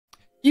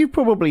You've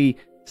probably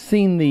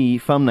seen the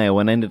thumbnail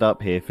and ended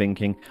up here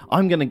thinking,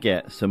 I'm going to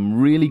get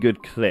some really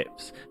good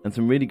clips and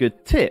some really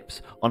good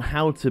tips on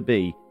how to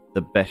be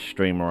the best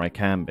streamer I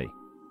can be.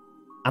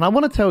 And I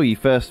want to tell you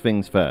first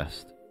things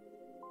first.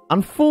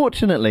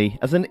 Unfortunately,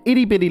 as an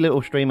itty-bitty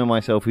little streamer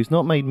myself who's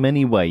not made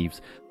many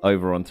waves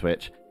over on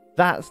Twitch,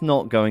 that's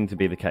not going to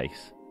be the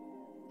case.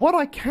 What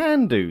I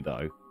can do,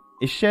 though,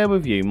 is share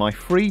with you my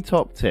 3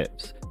 top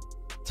tips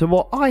to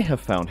what I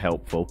have found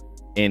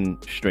helpful in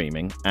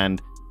streaming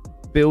and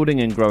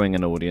building and growing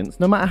an audience,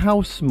 no matter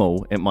how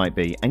small it might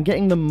be, and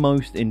getting the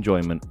most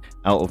enjoyment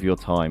out of your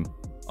time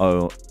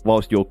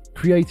whilst you're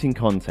creating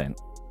content.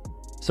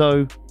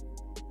 So,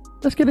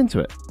 let's get into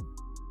it.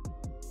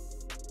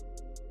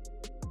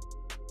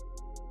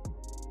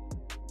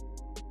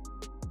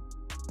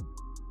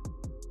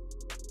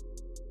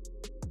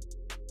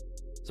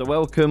 So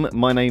welcome,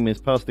 my name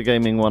is Pastor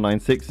Gaming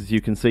 196, as you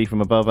can see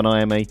from above, and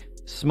I am a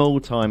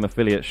small-time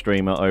affiliate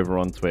streamer over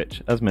on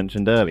Twitch, as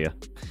mentioned earlier.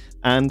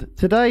 And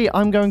today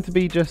I'm going to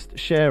be just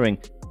sharing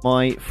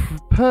my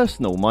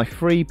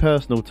 3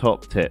 personal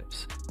top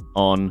tips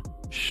on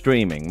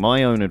streaming,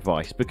 my own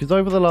advice, because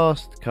over the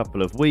last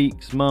couple of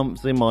weeks,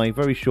 months, in my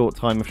very short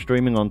time of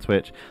streaming on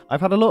Twitch,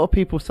 I've had a lot of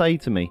people say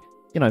to me,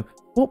 you know,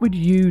 what would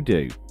you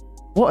do?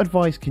 What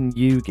advice can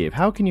you give?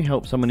 How can you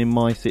help someone in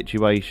my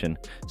situation?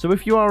 So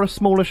if you are a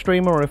smaller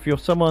streamer, or if you're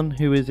someone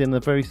who is in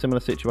a very similar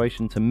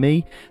situation to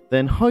me,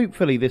 then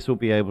hopefully this will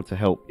be able to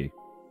help you.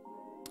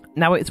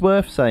 Now, it's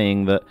worth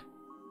saying that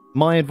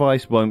my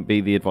advice won't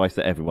be the advice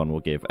that everyone will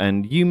give,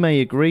 and you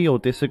may agree or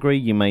disagree.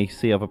 You may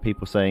see other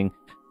people saying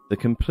the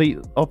complete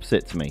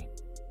opposite to me.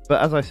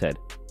 But as I said,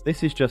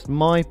 this is just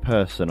my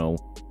personal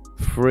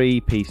 3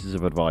 pieces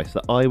of advice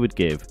that I would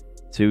give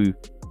to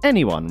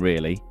anyone,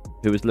 really,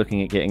 who is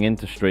looking at getting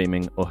into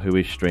streaming or who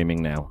is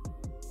streaming now.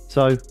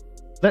 So,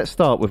 let's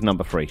start with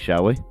number 3,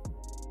 shall we?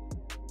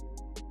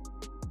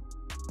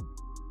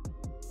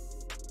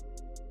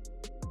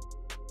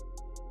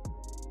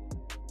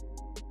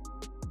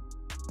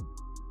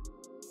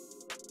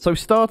 So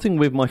starting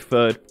with my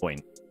 3rd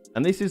point,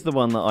 and this is the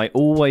one that I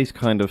always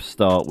kind of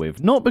start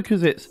with, not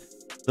because it's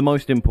the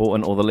most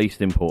important or the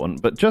least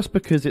important, but just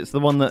because it's the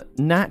one that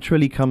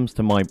naturally comes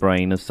to my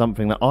brain as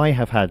something that I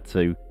have had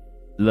to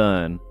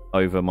learn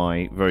over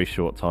my very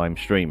short time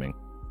streaming.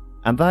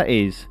 And that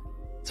is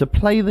to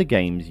play the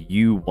games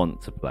you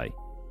want to play.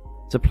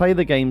 To play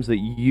the games that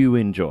you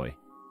enjoy.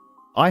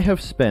 I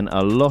have spent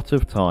a lot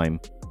of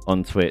time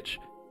on Twitch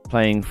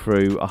playing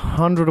through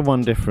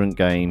 101 different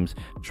games,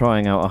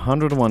 trying out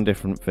 101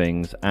 different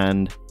things,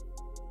 and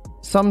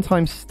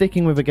sometimes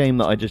sticking with a game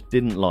that I just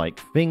didn't like,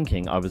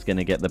 thinking I was going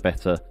to get the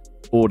better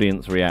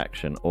audience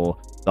reaction or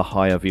the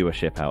higher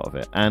viewership out of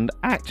it. And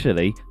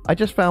actually, I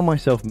just found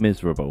myself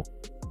miserable.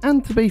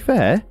 And to be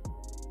fair,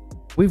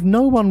 with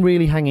no one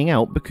really hanging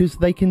out, because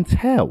they can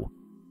tell.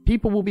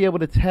 People will be able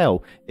to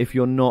tell if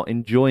you're not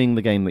enjoying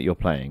the game that you're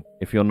playing,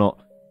 if you're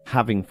not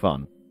having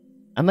fun.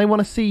 And they want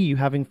to see you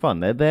having fun.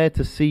 They're there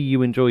to see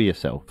you enjoy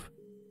yourself.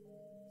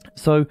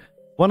 So,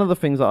 one of the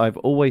things that I've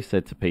always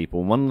said to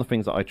people, one of the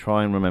things that I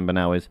try and remember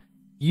now is,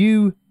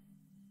 you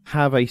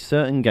have a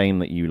certain game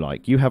that you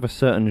like. You have a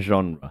certain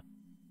genre.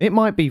 It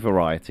might be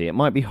variety, it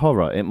might be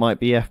horror, it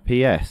might be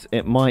FPS,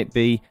 it might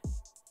be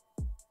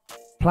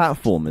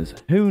platformers,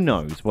 who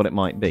knows what it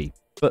might be.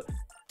 But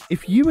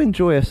if you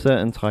enjoy a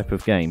certain type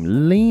of game,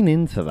 lean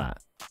into that.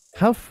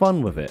 Have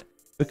fun with it,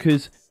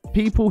 because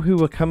people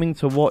who are coming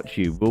to watch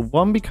you will,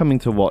 1, be coming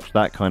to watch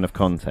that kind of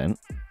content,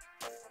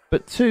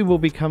 but 2, will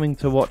be coming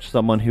to watch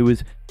someone who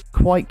is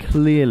quite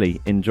clearly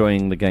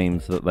enjoying the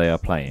games that they are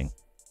playing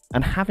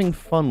and having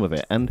fun with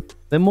it, and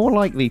they're more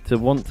likely to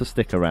want to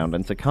stick around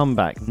and to come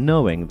back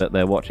knowing that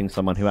they're watching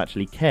someone who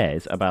actually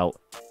cares about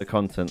the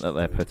content that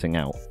they're putting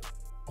out.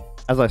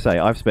 As I say,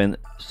 I've spent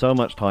so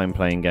much time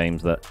playing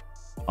games that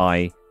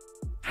I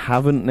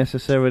haven't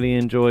necessarily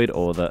enjoyed,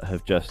 or that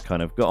have just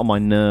kind of got on my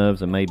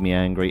nerves and made me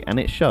angry, and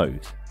it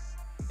shows.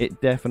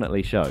 It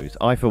definitely shows.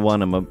 I, for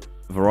one, am a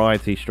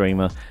variety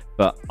streamer,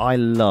 but I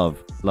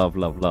love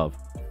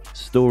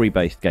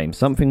story-based games,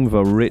 something with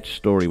a rich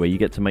story where you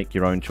get to make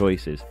your own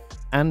choices.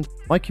 And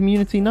my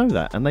community know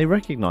that, and they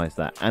recognise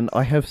that, and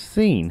I have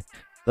seen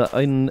that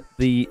in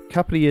the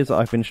couple of years that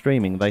I've been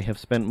streaming, they have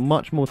spent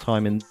much more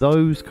time in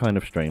those kind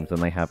of streams than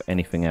they have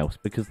anything else,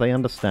 because they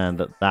understand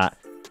that that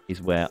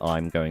is where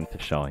I'm going to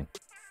shine.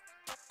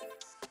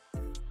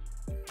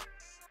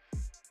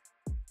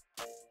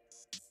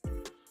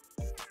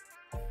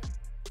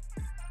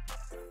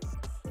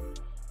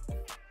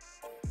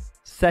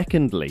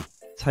 Secondly,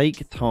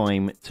 take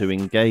time to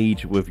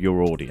engage with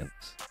your audience.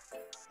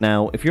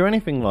 Now, if you're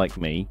anything like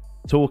me,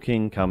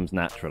 talking comes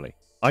naturally.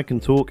 I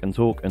can talk and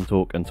talk and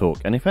talk and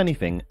talk, and if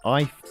anything,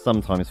 I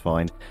sometimes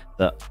find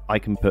that I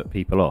can put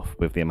people off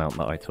with the amount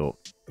that I talk.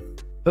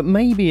 But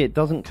maybe it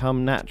doesn't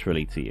come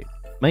naturally to you.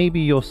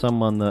 Maybe you're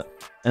someone that,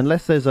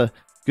 unless there's a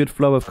good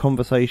flow of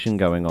conversation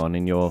going on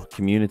in your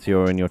community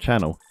or in your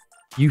channel,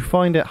 you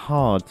find it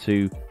hard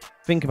to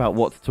think about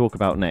what to talk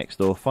about next,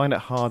 or find it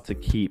hard to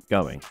keep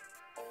going.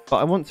 But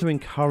I want to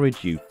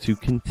encourage you to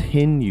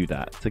continue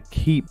that, to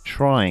keep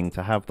trying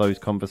to have those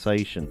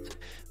conversations.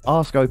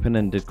 Ask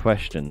open-ended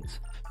questions.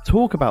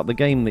 Talk about the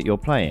game that you're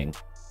playing.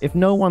 If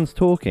no one's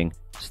talking,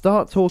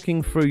 start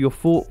talking through your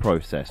thought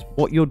process,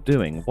 what you're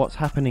doing, what's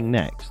happening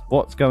next,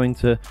 what's going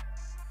to,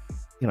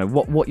 you know,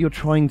 what you're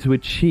trying to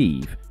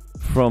achieve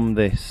from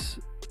this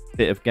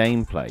bit of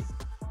gameplay.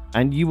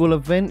 And you will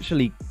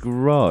eventually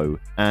grow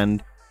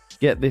and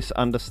get this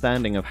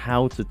understanding of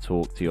how to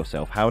talk to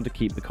yourself, how to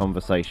keep the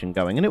conversation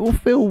going. And it will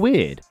feel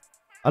weird.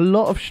 A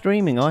lot of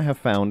streaming I have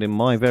found in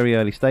my very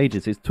early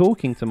stages is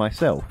talking to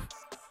myself.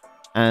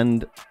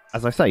 And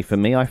as I say, for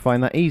me, I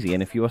find that easy.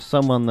 And if you are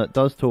someone that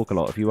does talk a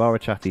lot, if you are a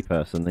chatty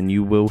person, then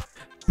you will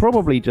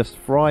probably just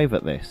thrive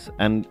at this.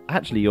 And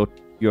actually,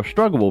 your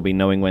struggle will be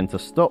knowing when to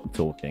stop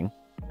talking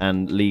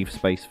and leave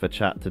space for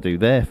chat to do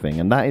their thing.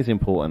 And that is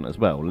important as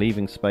well,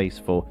 leaving space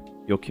for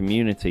your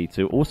community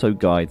to also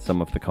guide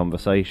some of the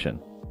conversation.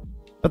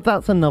 But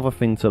that's another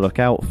thing to look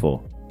out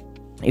for.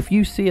 If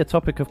you see a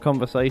topic of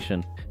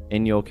conversation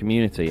in your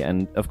community,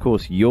 and of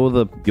course you're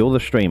the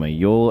streamer,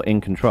 you're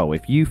in control,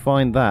 if you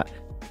find that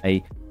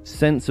a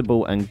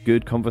sensible and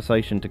good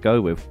conversation to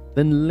go with,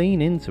 then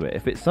lean into it.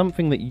 If it's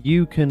something that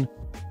you can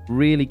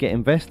really get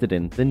invested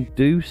in, then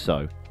do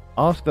so.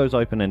 Ask those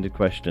open-ended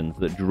questions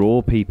that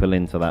draw people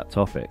into that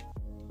topic.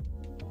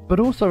 But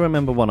also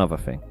remember one other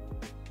thing,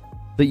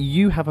 that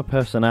you have a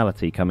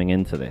personality coming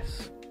into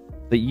this,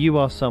 that you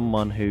are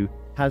someone who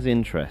has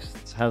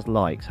interests, has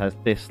likes, has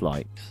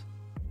dislikes.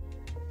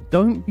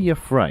 Don't be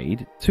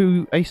afraid,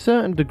 to a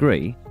certain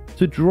degree,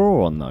 to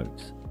draw on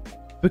those,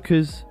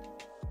 because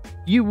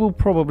you will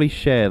probably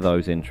share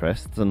those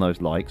interests and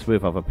those likes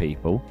with other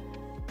people,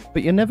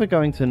 but you're never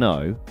going to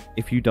know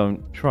if you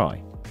don't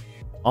try.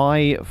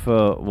 I,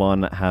 for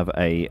one, have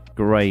a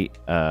great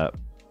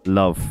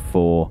love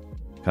for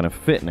kind of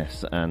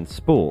fitness and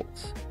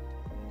sports.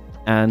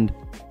 And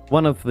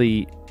one of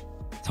the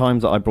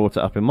times that I brought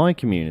it up in my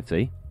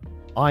community,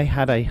 I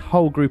had a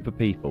whole group of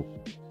people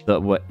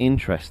that were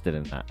interested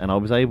in that. And I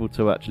was able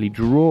to actually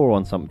draw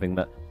on something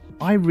that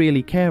I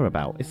really care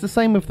about. It's the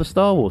same with the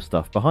Star Wars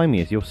stuff behind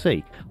me, as you'll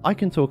see. I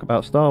can talk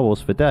about Star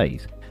Wars for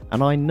days.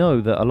 And I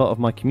know that a lot of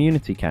my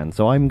community can.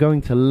 So I'm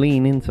going to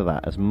lean into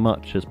that as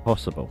much as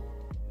possible.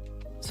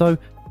 So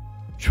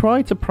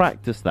try to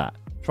practice that.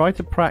 Try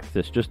to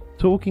practice just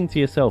talking to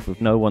yourself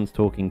if no one's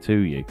talking to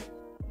you.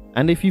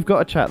 And if you've got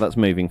a chat that's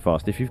moving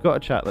fast, if you've got a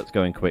chat that's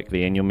going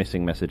quickly and you're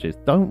missing messages,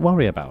 don't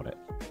worry about it.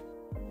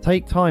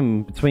 Take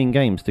time between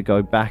games to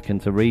go back and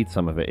to read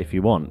some of it if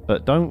you want,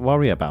 but don't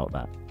worry about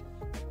that.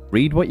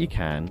 Read what you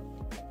can,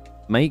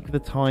 make the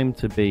time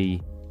to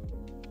be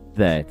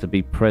there, to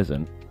be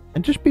present,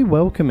 and just be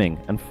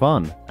welcoming and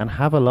fun and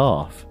have a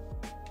laugh.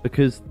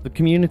 Because the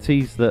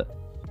communities that,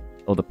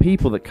 or the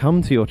people that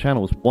come to your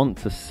channels want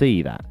to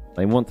see that.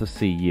 They want to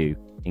see you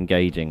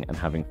engaging and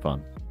having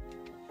fun.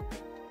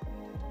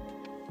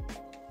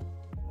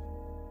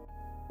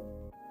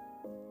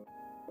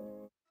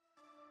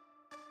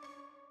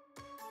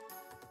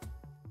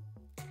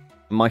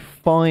 My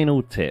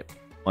final tip,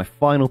 my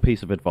final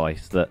piece of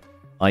advice that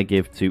I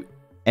give to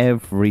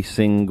every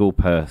single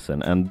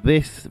person, and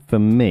this for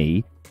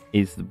me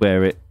is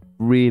where it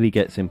really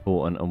gets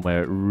important and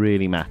where it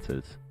really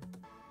matters.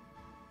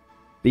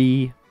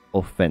 Be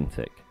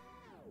authentic.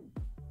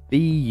 Be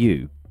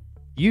you.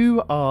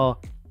 You are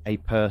a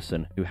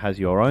person who has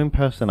your own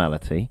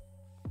personality,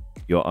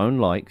 your own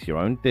likes, your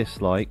own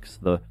dislikes,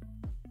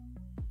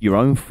 your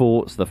own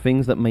thoughts, the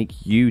things that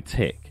make you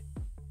tick.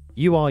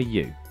 You are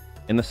you.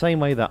 In the same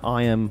way that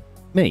I am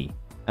me,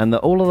 and that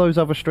all of those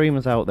other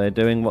streamers out there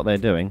doing what they're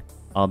doing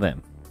are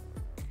them.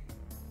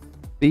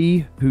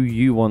 Be who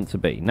you want to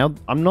be. Now,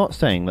 I'm not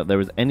saying that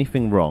there is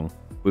anything wrong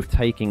with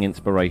taking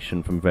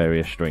inspiration from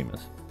various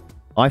streamers.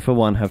 I, for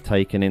one, have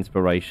taken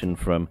inspiration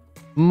from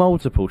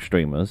multiple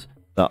streamers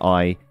that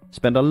I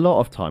spend a lot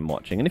of time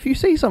watching. And if you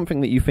see something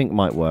that you think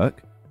might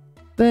work,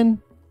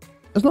 then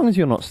as long as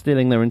you're not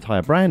stealing their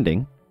entire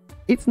branding,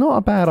 it's not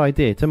a bad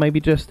idea to maybe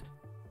just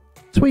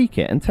tweak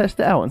it and test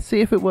it out and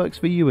see if it works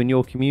for you and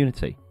your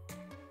community.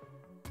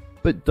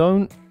 But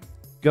don't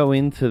go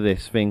into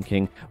this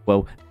thinking,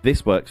 well,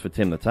 this works for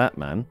Tim the Tap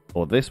Man,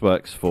 or this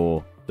works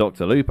for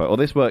Dr. Lupo, or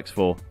this works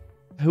for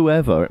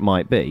whoever it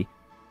might be,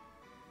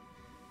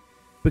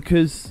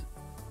 because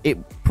it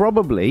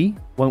probably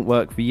won't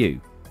work for you.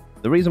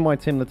 The reason why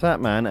Tim the Tap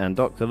Man and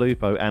Dr.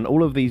 Lupo and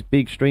all of these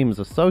big streamers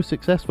are so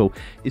successful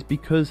is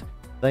because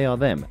they are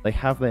them. They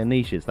have their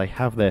niches, they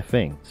have their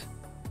things.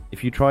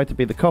 If you try to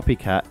be the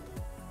copycat,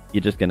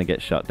 you're just going to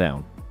get shut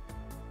down.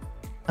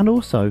 And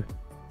also,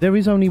 there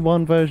is only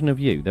one version of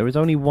you. There is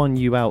only one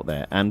you out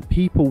there, and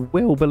people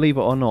will, believe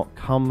it or not,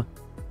 come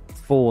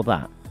for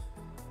that.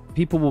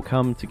 People will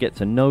come to get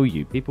to know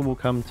you. People will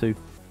come to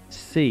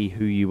see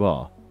who you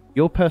are.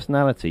 Your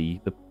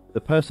personality,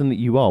 the person that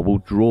you are, will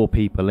draw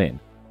people in.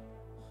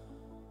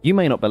 You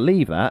may not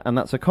believe that, and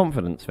that's a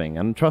confidence thing,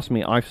 and trust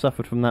me, I've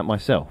suffered from that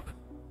myself.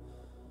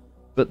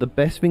 But the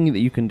best thing that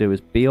you can do is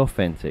be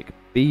authentic,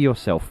 Be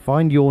yourself.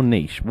 Find your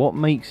niche. What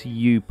makes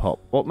you pop?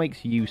 What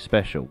makes you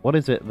special? What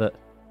is it that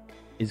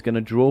is going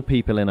to draw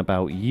people in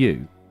about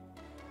you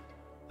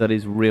that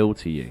is real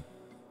to you?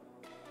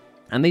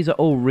 And these are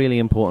all really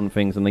important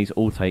things, and these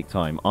all take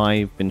time.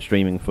 I've been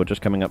streaming for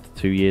just coming up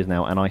to 2 years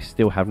now, and I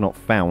still have not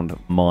found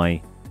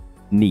my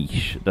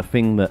niche, the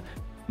thing that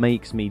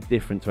makes me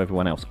different to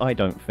everyone else. I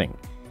don't think.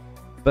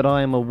 But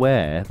I am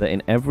aware that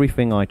in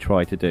everything I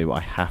try to do, I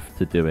have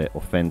to do it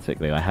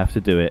authentically. I have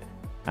to do it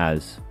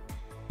as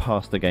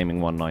Pastor Gaming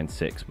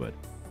 196 would,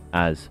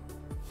 as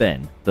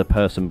Ben, the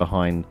person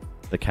behind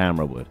the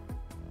camera, would.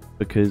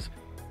 Because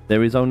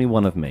there is only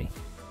one of me.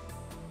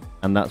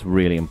 And that's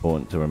really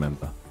important to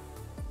remember.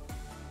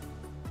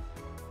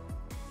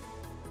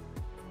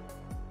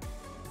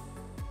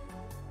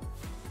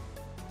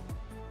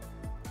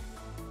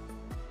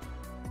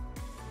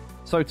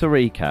 So to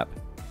recap,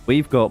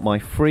 we've got my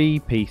 3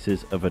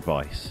 pieces of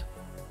advice.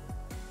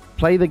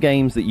 Play the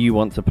games that you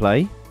want to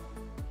play,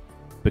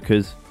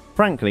 because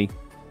frankly,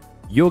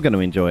 you're going to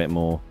enjoy it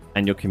more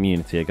and your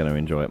community are going to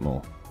enjoy it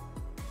more.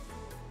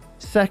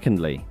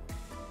 Secondly,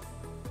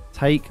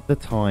 take the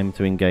time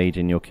to engage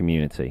in your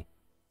community,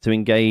 to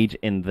engage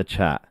in the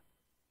chat.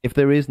 If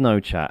there is no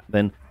chat,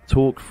 then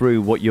talk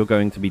through what you're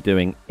going to be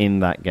doing in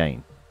that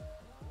game.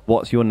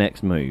 What's your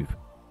next move?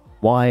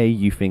 Why are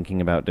you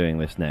thinking about doing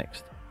this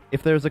next?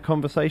 If there is a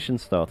conversation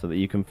starter that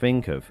you can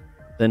think of,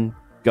 then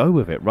go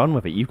with it, run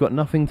with it. You've got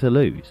nothing to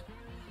lose.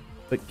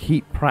 But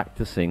keep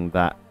practicing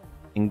that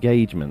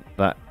engagement,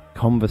 that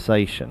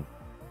conversation,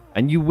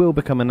 and you will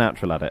become a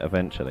natural at it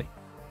eventually.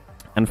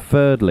 And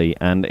thirdly,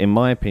 and in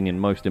my opinion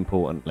most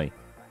importantly,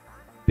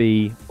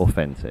 be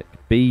authentic.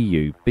 Be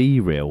you, be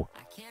real,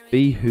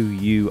 be who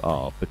you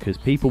are, because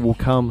people will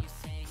come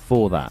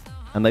for that.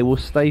 And they will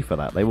stay for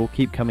that. They will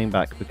keep coming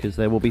back because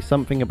there will be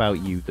something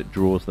about you that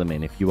draws them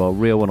in. If you are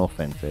real and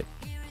authentic,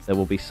 there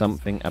will be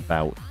something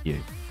about you.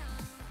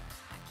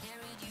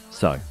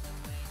 So,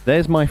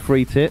 there's my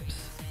 3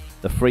 tips.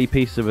 The 3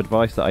 pieces of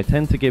advice that I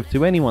tend to give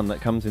to anyone that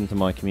comes into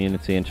my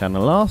community and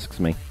channel asks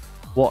me,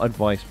 what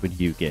advice would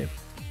you give?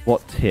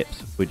 What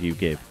tips would you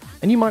give?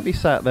 And you might be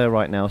sat there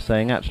right now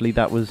saying, actually,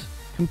 that was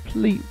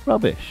complete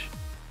rubbish.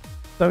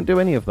 Don't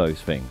do any of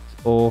those things.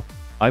 Or,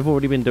 I've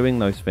already been doing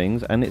those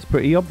things and it's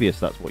pretty obvious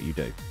that's what you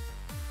do.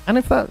 And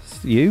if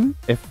that's you,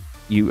 if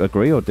you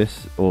agree or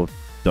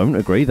don't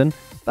agree, then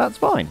that's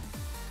fine.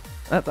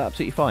 That's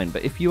absolutely fine.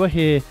 But if you are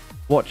here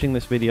watching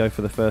this video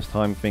for the first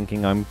time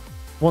thinking I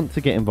want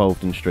to get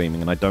involved in streaming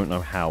and I don't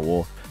know how,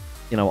 or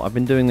you know, I've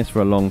been doing this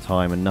for a long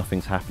time and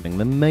nothing's happening,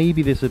 then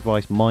maybe this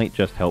advice might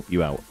just help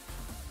you out.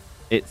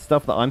 It's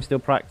stuff that I'm still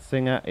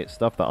practicing at, it's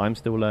stuff that I'm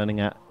still learning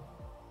at,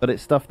 but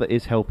it's stuff that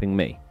is helping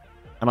me.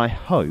 And I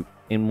hope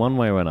in one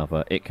way or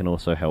another it can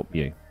also help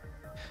you.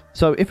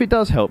 So if it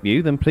does help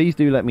you, then please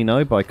do let me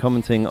know by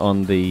commenting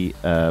on the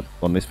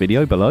on this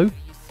video below,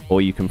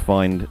 or you can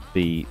find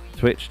the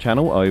Twitch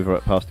channel over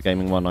at Pastor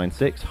Gaming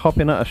 196. Hop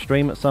in at a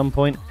stream at some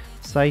point,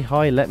 say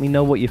hi, let me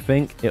know what you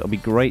think. It'll be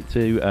great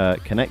to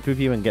connect with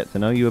you and get to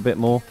know you a bit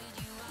more.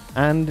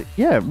 And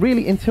yeah,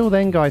 really, until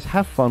then guys,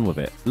 have fun with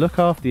it. Look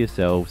after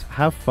yourselves,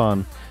 have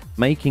fun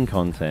making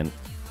content,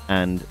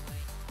 and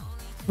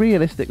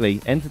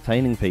realistically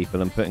entertaining people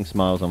and putting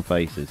smiles on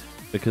faces,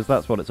 because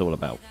that's what it's all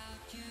about.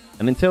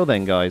 And until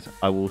then guys,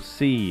 I will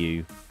see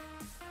you,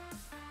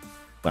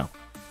 well,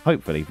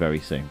 hopefully very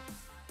soon.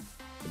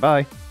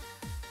 Goodbye.